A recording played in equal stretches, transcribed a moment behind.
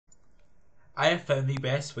I have found the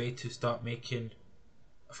best way to start making.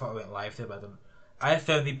 I thought I went live there, but I don't. I have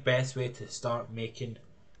found the best way to start making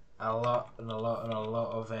a lot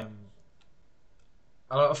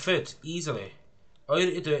of food easily. All you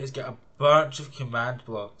need to do is get a bunch of command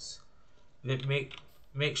blocks that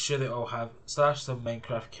make sure they all have slash some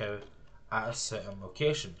Minecraft cow at a certain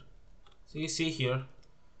location. So you see here,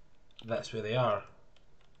 that's where they are.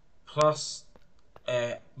 Plus,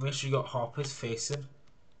 make sure you got hoppers facing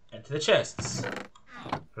into the chests,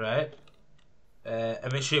 right?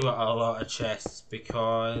 And make sure you got a lot of chests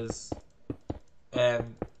because the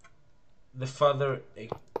further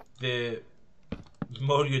the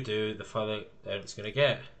more you do, the further down it's gonna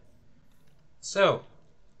get. So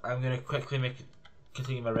I'm gonna quickly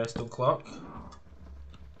continue my redstone clock.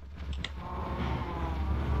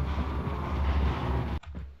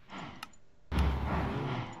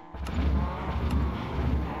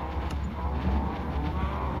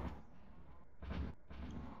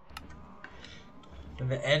 Then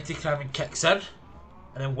the anti-cramming kicks in,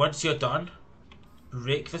 and then once you're done,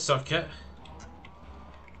 break the circuit,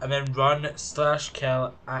 and then run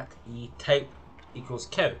 /kill at e type equals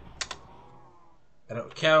kill, and it'll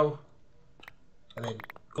kill, and then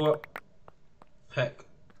go up, pick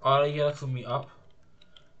all your little meat up,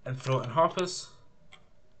 and throw it in hoppers,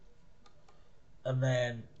 and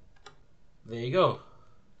then there you go.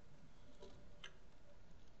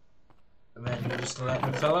 And then you just let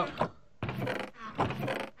them fill up.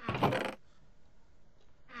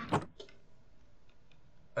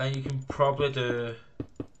 And you can probably do.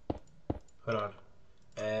 Hold on.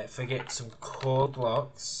 If I get some coal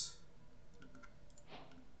blocks.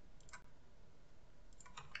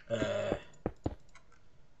 We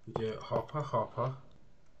do hopper.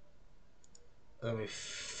 And then we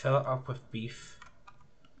fill it up with beef.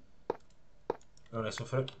 Oh, nice one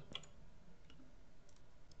for it.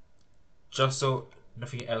 Just so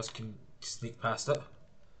nothing else can sneak past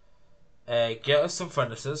it. Get us some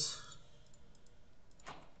furnaces.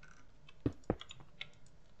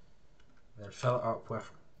 Then fill it up with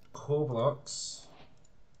coal blocks.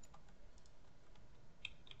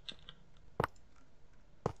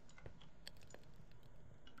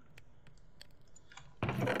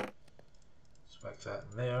 Spike that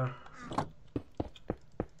in there.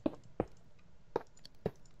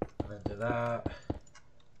 And then do that.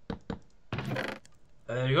 And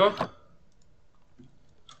there you go.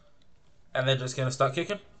 And then just gonna start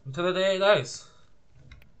cooking until the day it dies.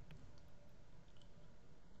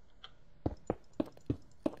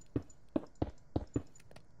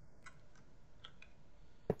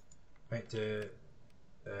 Might do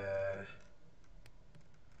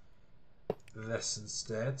this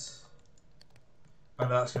instead.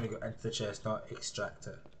 And that's gonna go into the chest, not extract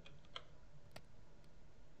it.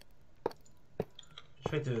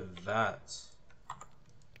 Should I do that?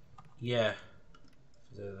 Yeah.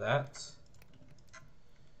 Do that.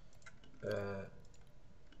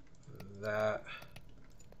 That.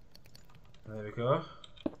 There we go.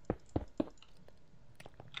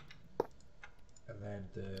 And then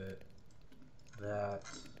do that.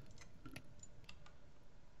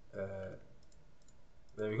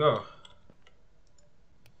 There we go.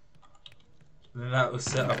 And then that will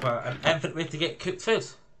set up an infinite way to get cooked food.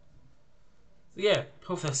 So yeah,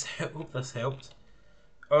 hope this helped.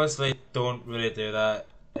 Honestly, don't really do that.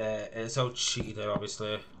 It's all cheated out,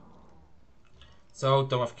 obviously. It's all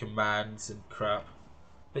done with commands and crap.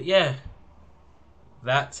 But yeah,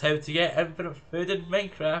 that's how to get infinite food in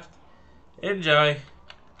Minecraft. Enjoy!